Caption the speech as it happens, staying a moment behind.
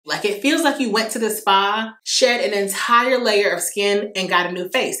Like it feels like you went to the spa, shed an entire layer of skin and got a new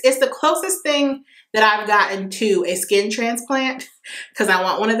face. It's the closest thing that I've gotten to a skin transplant because I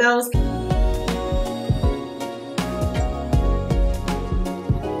want one of those.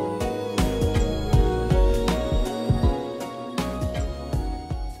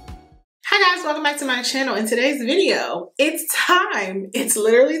 Hi guys, welcome back to my channel. In today's video, it's time. It's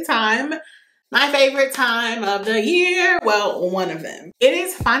literally time. My favorite time of the year. Well, one of them. It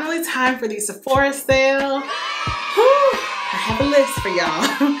is finally time for the Sephora sale. Whew, I have a list for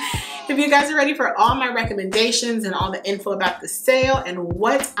y'all. If you guys are ready for all my recommendations and all the info about the sale and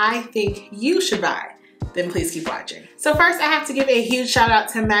what I think you should buy, then please keep watching. So first, I have to give a huge shout out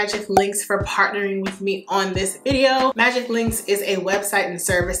to Magic Links for partnering with me on this video. Magic Links is a website and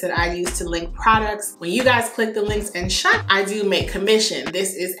service that I use to link products. When you guys click the links and shop, I do make commission.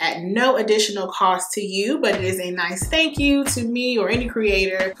 This is at no additional cost to you, but it is a nice thank you to me or any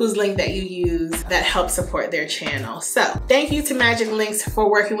creator whose link that you use that helps support their channel. So thank you to Magic Links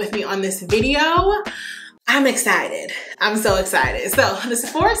for working with me on this video. I'm excited. I'm so excited. So the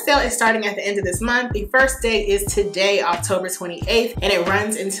Sephora sale is starting at the end of this month. The first day is today, October 28th, and it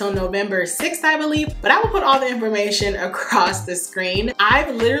runs until November 6th, I believe. But I will put all the information across the screen.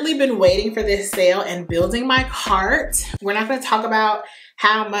 I've literally been waiting for this sale and building my cart. We're not gonna talk about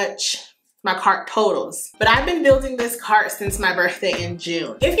how much my cart totals, but I've been building this cart since my birthday in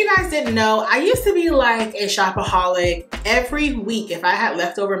June. If you guys didn't know, I used to be like a shopaholic. Every week, if I had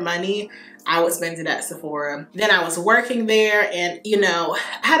leftover money, I would spend it at Sephora. Then I was working there and, you know,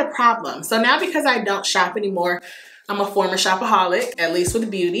 I had a problem. So now because I don't shop anymore, I'm a former shopaholic, at least with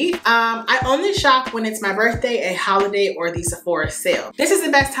beauty. I only shop when it's my birthday, a holiday, or the Sephora sale. This is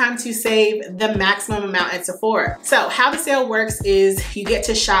the best time to save the maximum amount at Sephora. So how the sale works is you get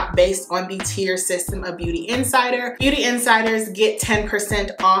to shop based on the tier system of Beauty Insider. Beauty Insiders get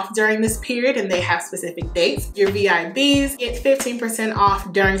 10% off during this period and they have specific dates. Your VIBs get 15%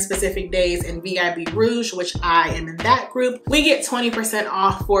 off during specific days, and VIB Rouge, which I am in that group, we get 20%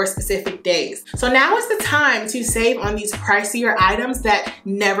 off for specific days. So now is the time to save on these pricier items that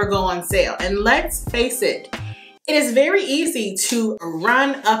never go on sale. And let's face it, it is very easy to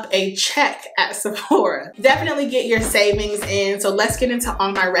run up a check at Sephora. Definitely get your savings in. So let's get into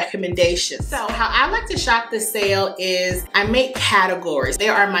all my recommendations. So how I like to shop the sale is I make categories.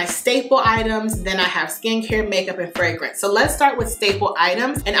 There are my staple items, then I have skincare, makeup, and fragrance. So let's start with staple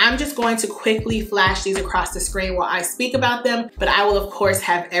items. And I'm just going to quickly flash these across the screen while I speak about them, but I will of course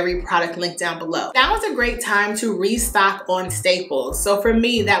have every product linked down below. Now is a great time to restock on staples. So for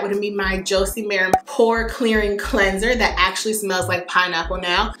me, that would be my Josie Maran Pore Clearing Cleanser that actually smells like pineapple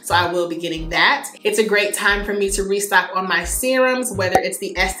now, so I will be getting that. It's a great time for me to restock on my serums, whether it's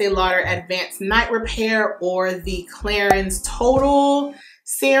the Estee Lauder Advanced Night Repair or the Clarins Total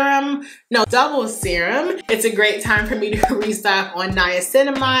Serum, no, Double Serum. It's a great time for me to restock on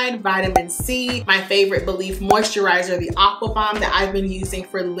niacinamide, vitamin C, my favorite Belief moisturizer, the Aqua Bomb that I've been using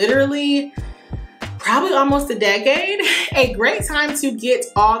for literally probably almost a decade. A great time to get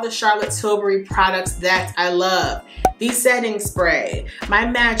all the Charlotte Tilbury products that I love. The setting spray, my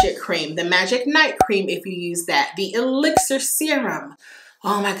magic cream, the magic night cream if you use that, the elixir serum.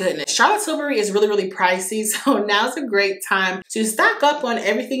 Oh my goodness, Charlotte Tilbury is really, really pricey. So now's a great time to stock up on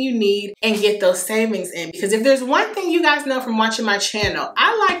everything you need and get those savings in. Because if there's one thing you guys know from watching my channel,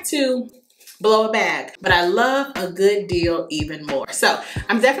 I like to blow a bag, but I love a good deal even more. So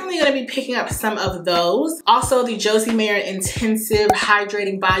I'm definitely gonna be picking up some of those. Also the Josie Maran Intensive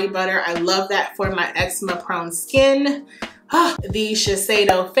Hydrating Body Butter. I love that for my eczema prone skin. The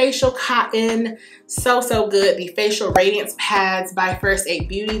Shiseido Facial Cotton, so good. The Facial Radiance Pads by First Aid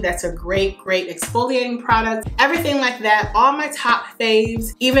Beauty, that's a great exfoliating product. Everything like that, all my top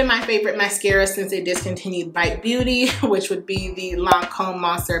faves, even my favorite mascara since they discontinued Bite Beauty, which would be the Lancome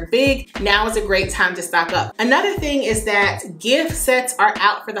Monster Big. Now is a great time to stock up. Another thing is that gift sets are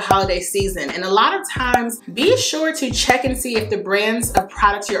out for the holiday season, and a lot of times be sure to check and see if the brands of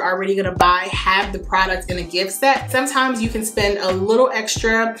products you're already gonna buy have the product in a gift set. Sometimes you can spend a little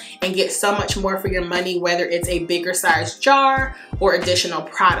extra and get so much more for your money, whether it's a bigger size jar or additional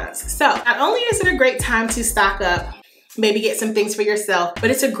products. So not only is it a great time to stock up, maybe get some things for yourself, but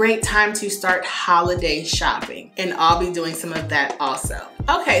it's a great time to start holiday shopping, and I'll be doing some of that also.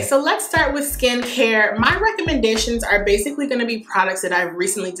 Okay, so let's start with skincare. My recommendations are basically going to be products that I've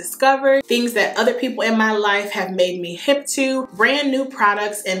recently discovered, things that other people in my life have made me hip to, brand new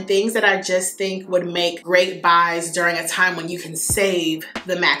products, and things that I just think would make great buys during a time when you can save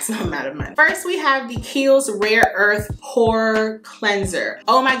the maximum amount of money. First, we have the Kiehl's Rare Earth Pore Cleanser.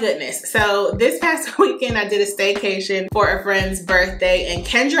 Oh my goodness. So this past weekend, I did a staycation for a friend's birthday, and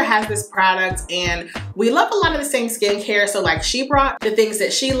Kendra has this product, and we love a lot of the same skincare. So like, she brought the things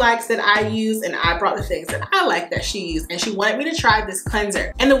that she likes that I use, and I brought the things that I like that she used, and she wanted me to try this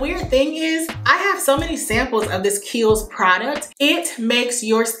cleanser. And the weird thing is, I have so many samples of this Kiehl's product. It makes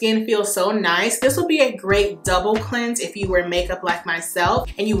your skin feel so nice. This will be a great double cleanse if you wear makeup like myself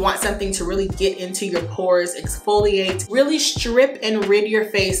and you want something to really get into your pores, exfoliate, really strip and rid your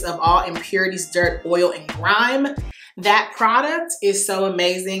face of all impurities, dirt, oil, and grime. That product is so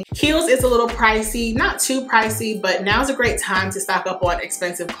amazing. Kiehl's is a little pricey, not too pricey, but now's a great time to stock up on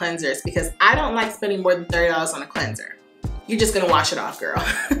expensive cleansers because I don't like spending more than $30 on a cleanser. You're just gonna wash it off, girl.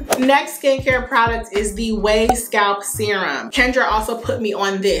 Next skincare product is the VIB Scalp Serum. Kendra also put me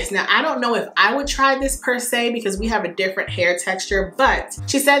on this. Now, I don't know if I would try this per se because we have a different hair texture, but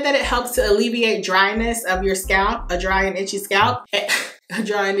she said that it helps to alleviate dryness of your scalp, a dry and itchy scalp.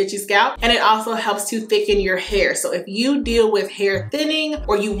 And it also helps to thicken your hair. So if you deal with hair thinning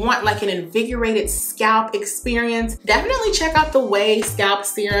or you want like an invigorated scalp experience, definitely check out the VIB Scalp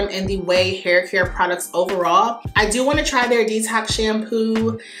Serum and the VIB hair care products overall. I do want to try their detox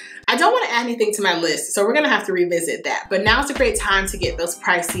shampoo. I don't want to add anything to my list, so we're gonna have to revisit that. But now's a great time to get those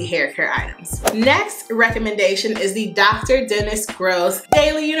pricey hair care items. Next recommendation is the Dr. Dennis Gross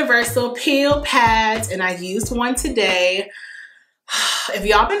Daily Universal Peel Pads, and I used one today. If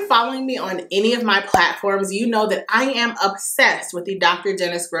y'all been following me on any of my platforms, you know that I am obsessed with the Dr.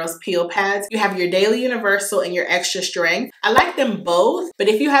 Dennis Gross Peel Pads. You have your Daily Universal and your Extra Strength. I like them both, but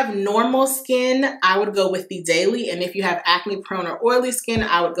if you have normal skin, I would go with the Daily, and if you have acne prone or oily skin,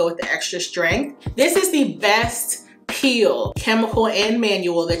 I would go with the Extra Strength. This is the best peel, chemical and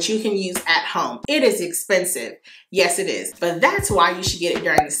manual, that you can use at home. It is expensive. Yes, it is. But that's why you should get it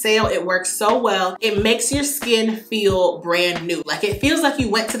during the sale. It works so well. It makes your skin feel brand new. Like, it feels like you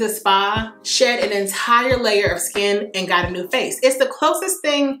went to the spa, shed an entire layer of skin, and got a new face. It's the closest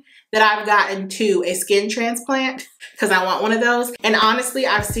thing that I've gotten to a skin transplant because I want one of those. And honestly,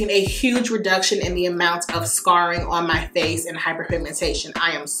 I've seen a huge reduction in the amount of scarring on my face and hyperpigmentation.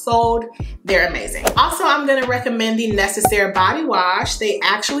 I am sold. They're amazing. Also, I'm gonna recommend the Necessaire body wash. They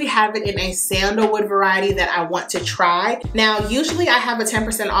actually have it in a sandalwood variety that I want to try. Now, usually I have a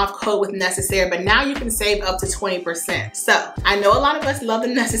 10% off code with Necessaire, but now you can save up to 20%. So I know a lot of us love the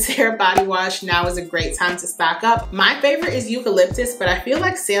Necessaire body wash. Now is a great time to stock up. My favorite is eucalyptus, but I feel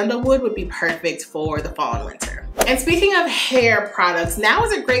like sandalwood would be perfect for the fall and winter. And speaking of hair products, now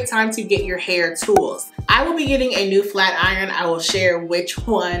is a great time to get your hair tools. I will be getting a new flat iron. I will share which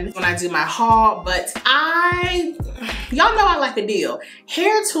one when I do my haul, but y'all know I like a deal.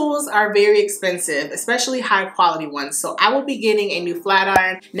 Hair tools are very expensive, especially high quality ones. So I will be getting a new flat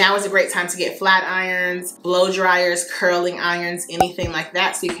iron. Now is a great time to get flat irons, blow dryers, curling irons, anything like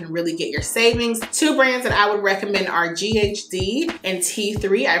that, so you can really get your savings. Two brands that I would recommend are GHD and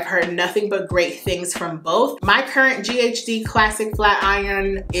T3. I've heard nothing but great things from both. My current GHD classic flat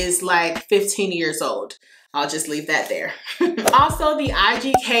iron is like 15 years old. I'll just leave that there. Also, the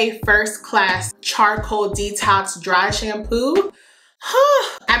IGK First Class Charcoal Detox Dry Shampoo.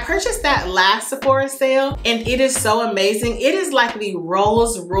 I purchased that last Sephora sale and it is so amazing. It is like the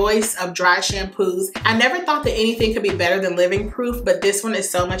Rolls Royce of dry shampoos. I never thought that anything could be better than Living Proof, but this one is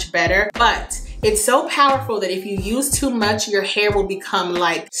so much better. But it's so powerful that if you use too much, your hair will become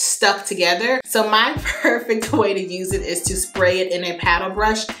like stuck together. So my perfect way to use it is to spray it in a paddle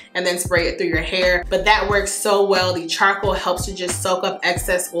brush and then spray it through your hair. But that works so well. The charcoal helps to just soak up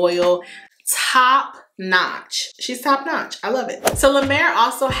excess oil. Top notch. She's top notch. I love it. So La Mer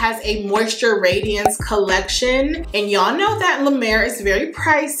also has a Moisture Radiance collection, and y'all know that La Mer is very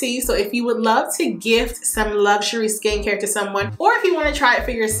pricey. So if you would love to gift some luxury skincare to someone, or if you want to try it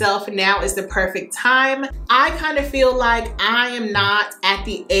for yourself, now is the perfect time. I kind of feel like I am not at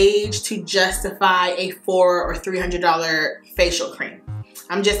the age to justify a $400 or $300 facial cream.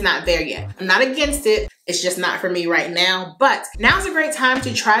 I'm just not there yet. I'm not against it. It's just not for me right now, but now's a great time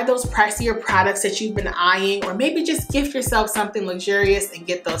to try those pricier products that you've been eyeing, or maybe just gift yourself something luxurious and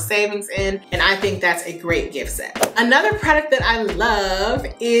get those savings in, and I think that's a great gift set. Another product that I love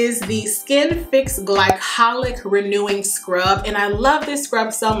is the Skin Fix Glycolic Renewing Scrub, and I love this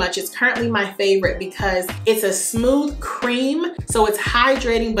scrub so much. It's currently my favorite because it's a smooth cream, so it's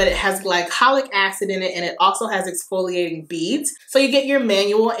hydrating, but it has glycolic acid in it, and it also has exfoliating beads. So you get your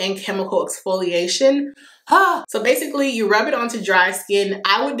manual and chemical exfoliation. So basically you rub it onto dry skin.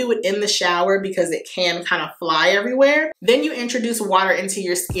 I would do it in the shower because it can kind of fly everywhere. Then you introduce water into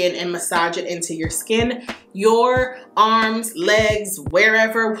your skin and massage it into your skin. Your arms, legs,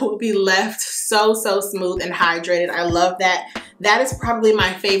 wherever will be left so smooth and hydrated. I love that. That is probably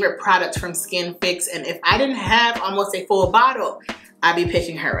my favorite product from Skin Fix, and if I didn't have almost a full bottle, I'd be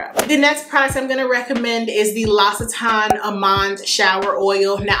picking her up. The next product I'm gonna recommend is the L'Occitane Amande Shower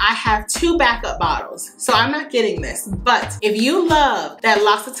Oil. Now I have 2 backup bottles, so I'm not getting this, but if you love that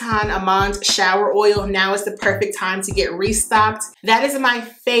L'Occitane Amande Shower Oil, now is the perfect time to get restocked. That is my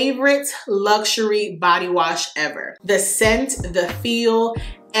favorite luxury body wash ever. The scent, the feel,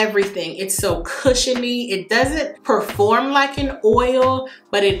 everything. It's so cushiony. It doesn't perform like an oil,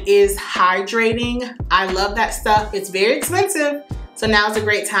 but it is hydrating. I love that stuff. It's very expensive, so now's a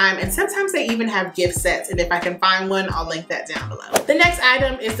great time, and sometimes they even have gift sets, and if I can find one, I'll link that down below. The next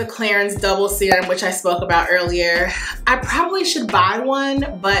item is the Clarins Double Serum, which I spoke about earlier. I probably should buy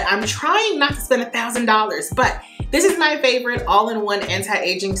one, but I'm trying not to spend $1,000, but this is my favorite all-in-one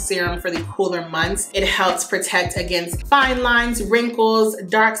anti-aging serum for the cooler months. It helps protect against fine lines, wrinkles,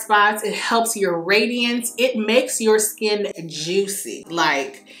 dark spots. It helps your radiance. It makes your skin juicy.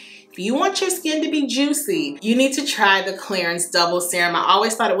 Like, if you want your skin to be juicy, you need to try the Clarins Double Serum. I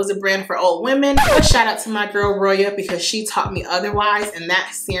always thought it was a brand for old women, but shout out to my girl Roya because she taught me otherwise, and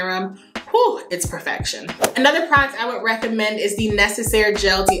that serum, whew, it's perfection. Another product I would recommend is the Necessaire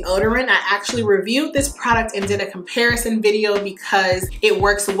Gel Deodorant. I actually reviewed this product and did a comparison video because it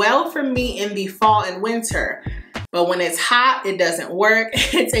works well for me in the fall and winter. But when it's hot, it doesn't work.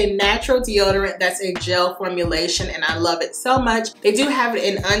 It's a natural deodorant that's a gel formulation, and I love it so much. They do have it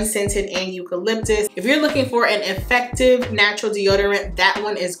in unscented and eucalyptus. If you're looking for an effective natural deodorant, that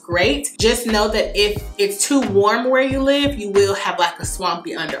one is great. Just know that if it's too warm where you live, you will have like a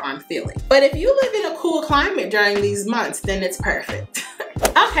swampy underarm feeling. But if you live in a cool climate during these months, then it's perfect.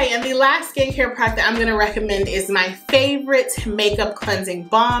 Okay, and the last skincare product that I'm gonna recommend is my favorite makeup cleansing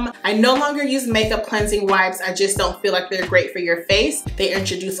balm. I no longer use makeup cleansing wipes. I just don't feel like they're great for your face. They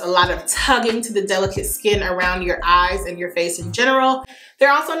introduce a lot of tugging to the delicate skin around your eyes and your face in general.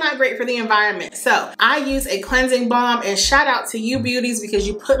 They're also not great for the environment. So I use a cleansing balm, and shout out to you beauties because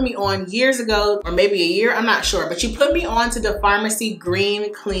you put me on years ago, or maybe a year, I'm not sure, but you put me on to the Pharmacy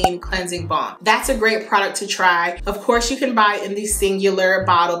Green Clean Cleansing Balm. That's a great product to try. Of course, you can buy it in the singular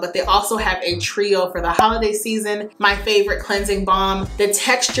bottle, but they also have a trio for the holiday season. My favorite cleansing balm. The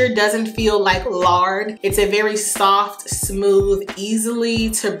texture doesn't feel like lard. It's a very soft, smooth,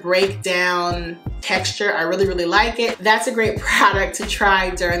 easily to break down texture. I really like it. That's a great product to try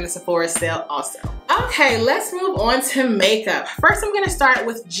during the Sephora sale also. Okay, let's move on to makeup. First, I'm gonna start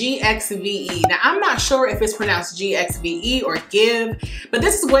with GXVE. Now, I'm not sure if it's pronounced GXVE or Give, but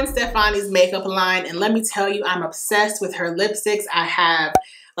this is Gwen Stefani's makeup line, and let me tell you, I'm obsessed with her lipsticks. I have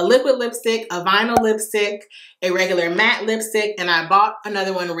a liquid lipstick, a vinyl lipstick, a regular matte lipstick, and I bought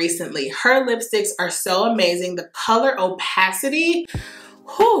another one recently. Her lipsticks are so amazing. The color opacity,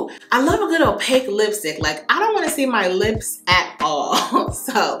 whew, I love a good opaque lipstick. Like, I don't want to see my lips at all.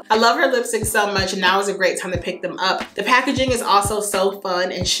 So I love her lipstick so much, and now is a great time to pick them up. The packaging is also so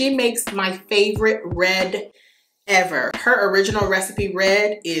fun, and she makes my favorite red ever. Her original recipe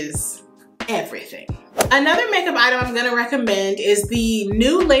red is everything. Another makeup item I'm gonna recommend is the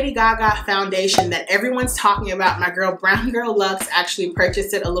new Lady Gaga foundation that everyone's talking about. My girl BrwnGirlLuxe actually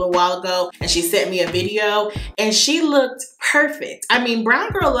purchased it a little while ago, and she sent me a video, and she looked perfect. I mean,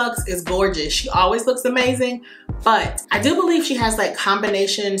 BrwnGirlLuxe is gorgeous. She always looks amazing, but I do believe she has like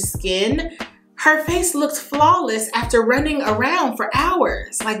combination skin. Her face looked flawless after running around for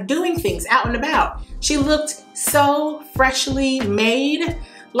hours, like doing things out and about. She looked so freshly made.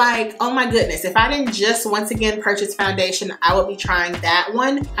 Like, oh my goodness, if I didn't just once again purchase foundation, I would be trying that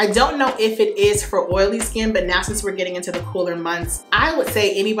one. I don't know if it is for oily skin, but now since we're getting into the cooler months, I would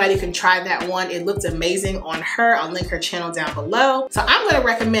say anybody can try that one. It looked amazing on her. I'll link her channel down below. So I'm gonna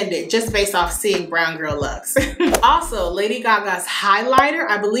recommend it just based off seeing BrwnGirlLuxe. Also, Lady Gaga's highlighter,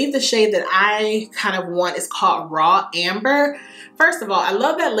 I believe the shade that I kind of want is called Raw Amber. First of all, I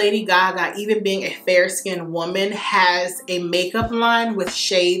love that Lady Gaga, even being a fair-skinned woman, has a makeup line with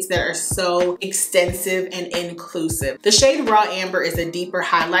shades shades that are so extensive and inclusive. The shade Raw Amber is a deeper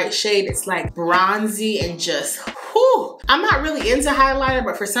highlight shade. It's like bronzy and just, whew. I'm not really into highlighter,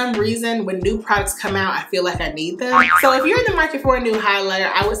 but for some reason, when new products come out, I feel like I need them. So if you're in the market for a new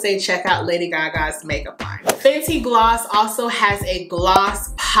highlighter, I would say check out Lady Gaga's makeup line. Fenty Gloss also has a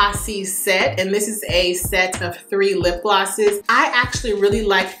Gloss Posse set, and this is a set of 3 lip glosses. I actually really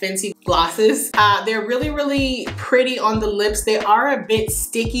like Fenty glosses. They're really pretty on the lips. They are a bit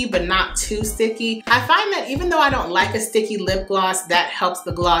sticky, but not too sticky. I find that even though I don't like a sticky lip gloss, that helps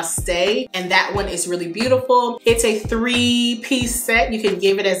the gloss stay, and that one is really beautiful. It's a 3-piece set. You can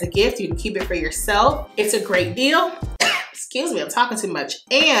give it as a gift. You can keep it for yourself. It's a great deal. Excuse me, I'm talking too much.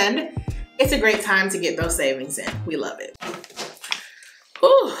 And it's a great time to get those savings in. We love it.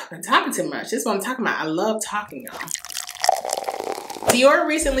 Ooh, I'm talking too much. This is what I'm talking about. I love talking, y'all. Dior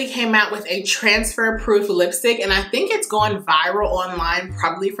recently came out with a transfer-proof lipstick, and I think it's going viral online,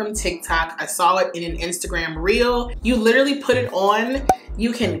 probably from TikTok. I saw it in an Instagram reel. You literally put it on.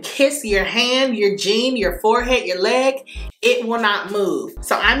 You can kiss your hand, your jean, your forehead, your leg. It will not move.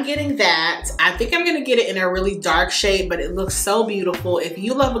 So I'm getting that. I think I'm gonna get it in a really dark shade, but it looks so beautiful. If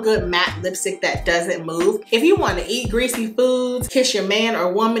you love a good matte lipstick that doesn't move, if you wanna eat greasy foods, kiss your man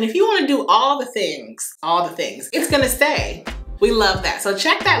or woman, if you wanna do all the things, it's gonna stay. We love that. So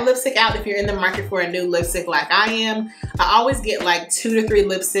check that lipstick out if you're in the market for a new lipstick like I am. I always get like 2 to 3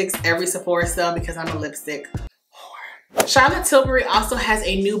 lipsticks every Sephora sale because I'm a lipstick whore. Charlotte Tilbury also has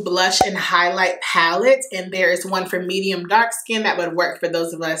a new blush and highlight palette, and there is one for medium dark skin that would work for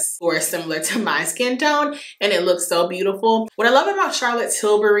those of us who are similar to my skin tone, and it looks so beautiful. What I love about Charlotte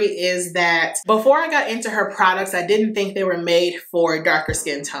Tilbury is that before I got into her products, I didn't think they were made for darker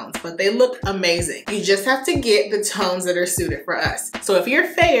skin tones, but they look amazing. You just have to get the tones that are suited for us. So if you're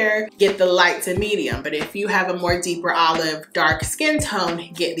fair, get the light to medium, but if you have a more deeper olive dark skin tone,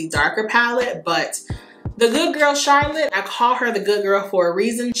 get the darker palette. But the good girl Charlotte, I call her the good girl for a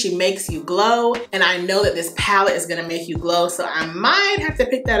reason. She makes you glow, and I know that this palette is gonna make you glow, so I might have to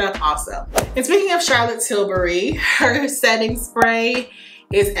pick that up also. And speaking of Charlotte Tilbury, her setting spray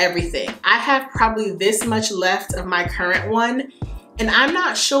is everything. I have probably this much left of my current one, and I'm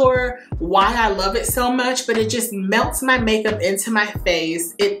not sure why I love it so much, but it just melts my makeup into my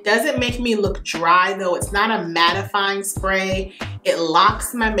face. It doesn't make me look dry though. It's not a mattifying spray. It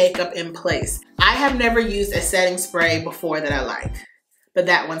locks my makeup in place. I have never used a setting spray before that I like, but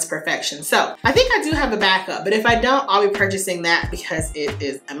that one's perfection. So I think I do have a backup, but if I don't, I'll be purchasing that because it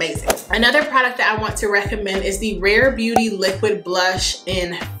is amazing. Another product that I want to recommend is the Rare Beauty Liquid Blush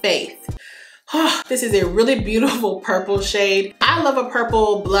in Faith. Oh, this is a really beautiful purple shade. I love a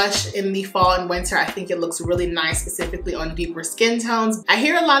purple blush in the fall and winter. I think it looks really nice, specifically on deeper skin tones. I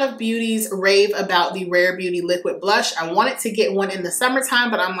hear a lot of beauties rave about the Rare Beauty Liquid Blush. I wanted to get one in the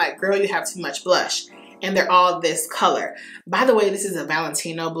summertime, but I'm like, girl, you have too much blush. And they're all this color. By the way, this is a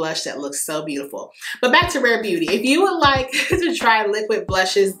Valentino blush that looks so beautiful. But back to Rare Beauty. If you would like to try liquid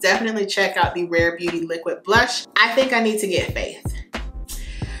blushes, definitely check out the Rare Beauty Liquid Blush. I think I need to get Faith.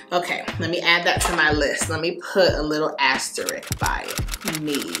 Okay, let me add that to my list. Let me put a little asterisk by it.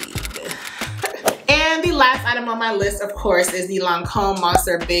 Need. And the last item on my list, of course, is the Lancome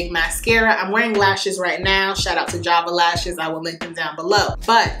Monster Big Mascara. I'm wearing lashes right now. Shout out to Java Lashes. I will link them down below.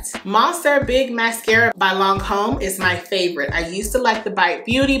 But Monster Big Mascara by Lancome is my favorite. I used to like the Bite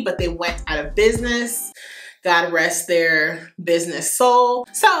Beauty, but they went out of business. God rest their business soul.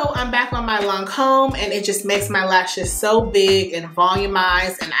 So I'm back on my Lancome, and it just makes my lashes so big and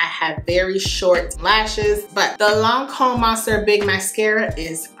volumized, and I have very short lashes. But the Lancome Monster Big Mascara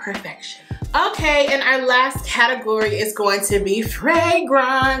is perfection. Okay, and our last category is going to be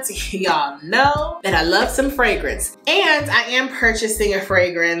fragrance. Y'all know that I love some fragrance, and I am purchasing a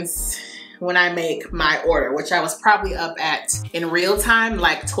fragrance when I make my order, which I was probably up at in real time,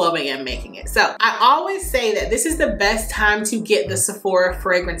 like 12 a.m. making it. So I always say that this is the best time to get the Sephora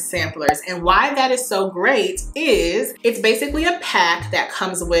fragrance samplers. And why that is so great is it's basically a pack that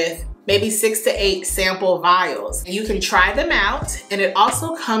comes with maybe 6 to 8 sample vials. You can try them out, and it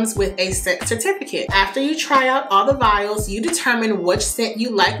also comes with a scent certificate. After you try out all the vials, you determine which scent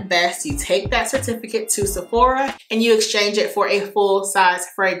you like best. You take that certificate to Sephora and you exchange it for a full-size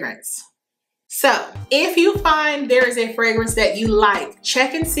fragrance. So if you find there is a fragrance that you like,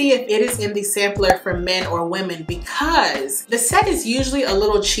 check and see if it is in the sampler for men or women, because the set is usually a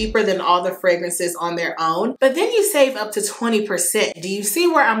little cheaper than all the fragrances on their own, but then you save up to 20%. Do you see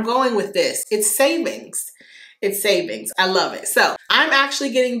where I'm going with this? It's savings. It's savings. I love it. So I'm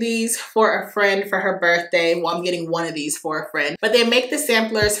actually getting these for a friend for her birthday. Well, I'm getting one of these for a friend, but they make the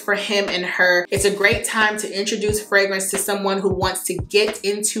samplers for him and her. It's a great time to introduce fragrance to someone who wants to get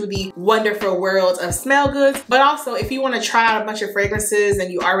into the wonderful world of smell goods. But also, if you want to try out a bunch of fragrances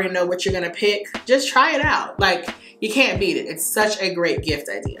and you already know what you're gonna pick, just try it out. Like, you can't beat it. It's such a great gift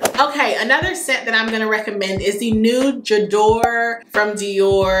idea. Okay, another scent that I'm gonna recommend is the new J'adore from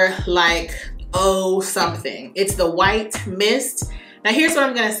Dior, like, oh something. It's the white mist. Now here's what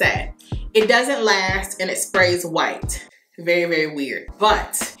I'm gonna say. It doesn't last and it sprays white. Very, very weird.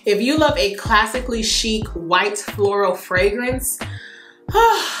 But if you love a classically chic white floral fragrance,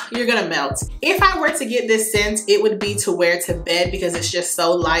 you're gonna melt. If I were to get this scent, it would be to wear to bed because it's just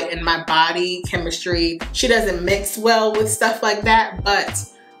so light and my body chemistry, she doesn't mix well with stuff like that. But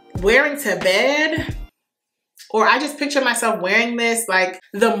wearing to bed, or I just picture myself wearing this like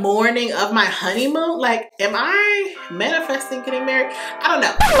the morning of my honeymoon. Like, am I manifesting getting married? I don't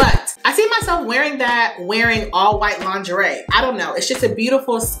know, but I see myself wearing that, wearing all white lingerie. I don't know, it's just a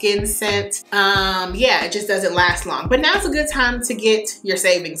beautiful skin scent. Yeah, it just doesn't last long, but now's a good time to get your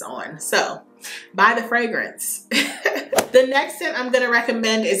savings on. So buy the fragrance. The next scent I'm gonna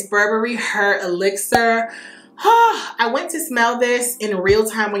recommend is Burberry Her Elixir. I went to smell this in real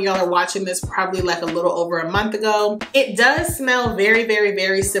time when y'all are watching this, probably like a little over a month ago. It does smell very, very,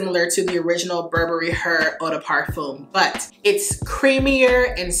 very similar to the original Burberry Her Eau de Parfum, but it's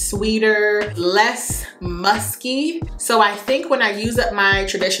creamier and sweeter, less musky. So I think when I use up my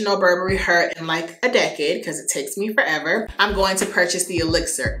traditional Burberry Her in like a decade, because it takes me forever, I'm going to purchase the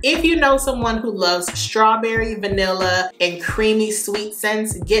Elixir. If you know someone who loves strawberry, vanilla, and creamy sweet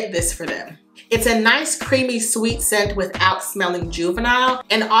scents, get this for them. It's a nice creamy sweet scent without smelling juvenile.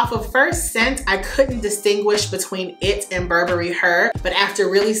 And off of first scent, I couldn't distinguish between it and Burberry Her. But after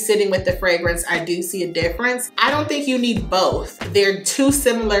really sitting with the fragrance, I do see a difference. I don't think you need both. They're too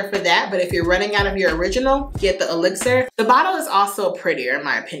similar for that. But if you're running out of your original, get the Elixir. The bottle is also prettier in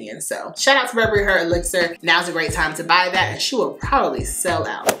my opinion. So shout out to Burberry Her Elixir. Now's a great time to buy that and she will probably sell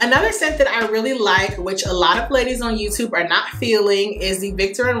out. Another scent that I really like, which a lot of ladies on YouTube are not feeling, is the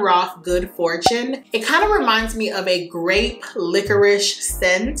Viktor & Rolf Good Fortune. It kind of reminds me of a grape licorice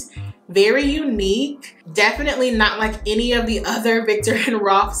scent. Very unique. Definitely not like any of the other Viktor &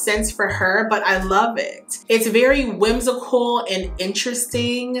 Rolf scents for her, but I love it. It's very whimsical and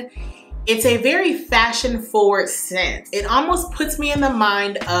interesting. It's a very fashion forward scent. It almost puts me in the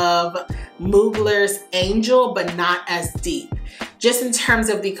mind of Mugler's Angel, but not as deep. Just in terms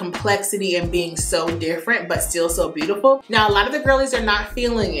of the complexity and being so different, but still so beautiful. Now, a lot of the girlies are not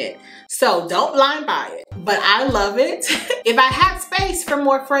feeling it, so don't blind buy it, but I love it. If I had space for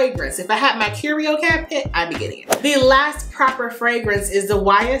more fragrance, if I had my curio cabinet, I'd be getting it. The last proper fragrance is the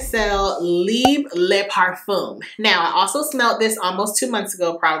YSL Libre Le Parfum. Now, I also smelled this almost 2 months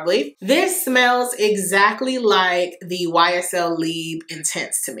ago, probably. This smells exactly like the YSL Libre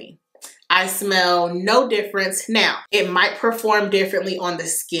Intense to me. I smell no difference. Now, it might perform differently on the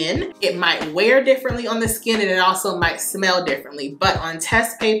skin. It might wear differently on the skin, and it also might smell differently. But on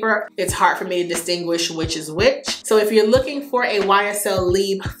test paper, it's hard for me to distinguish which is which. So if you're looking for a YSL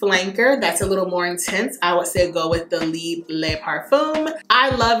Libre flanker that's a little more intense, I would say go with the Libre Le Parfum.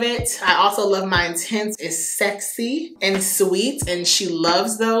 I love it. I also love my Intense. It's sexy and sweet, and she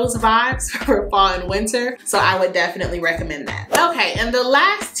loves those vibes for fall and winter. So I would definitely recommend that. Okay, and the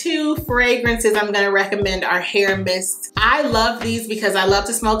last two fragrances I'm gonna recommend are hair mists. I love these because I love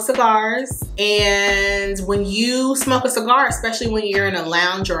to smoke cigars, and when you smoke a cigar, especially when you're in a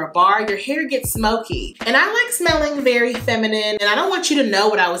lounge or a bar, your hair gets smoky. And I like smelling very feminine, and I don't want you to know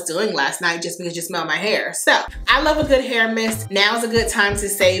what I was doing last night just because you smell my hair. So I love a good hair mist. Now's a good time to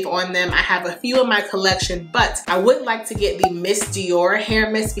save on them. I have a few in my collection, but I would like to get the Miss Dior hair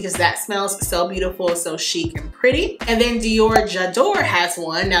mist because that smells so beautiful, so chic and pretty. And then Dior J'adore has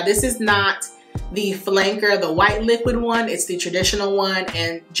one. Now this is not the flanker, the white liquid one, it's the traditional one.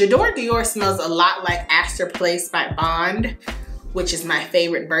 And J'adore Dior smells a lot like Astor Place by Bond, which is my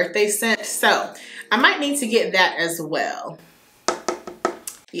favorite birthday scent. So I might need to get that as well.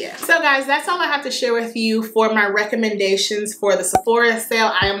 Yeah. So guys, that's all I have to share with you for my recommendations for the Sephora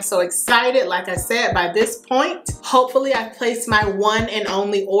sale. I am so excited. Like I said, by this point, hopefully I've placed my one and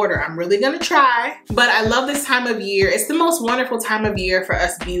only order. I'm really gonna try, but I love this time of year. It's the most wonderful time of year for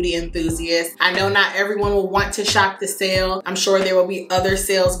us beauty enthusiasts. I know not everyone will want to shop the sale. I'm sure there will be other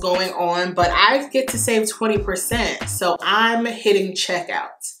sales going on, but I get to save 20%. So I'm hitting checkout.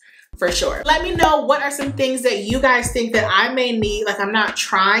 For sure. Let me know what are some things that you guys think that I may need. Like, I'm not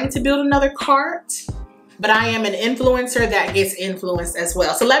trying to build another cart, but I am an influencer that gets influenced as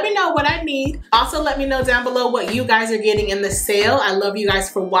well. So let me know what I need. Also, let me know down below what you guys are getting in the sale. I love you guys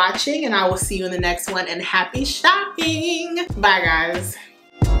for watching, and I will see you in the next one, and happy shopping. Bye, guys.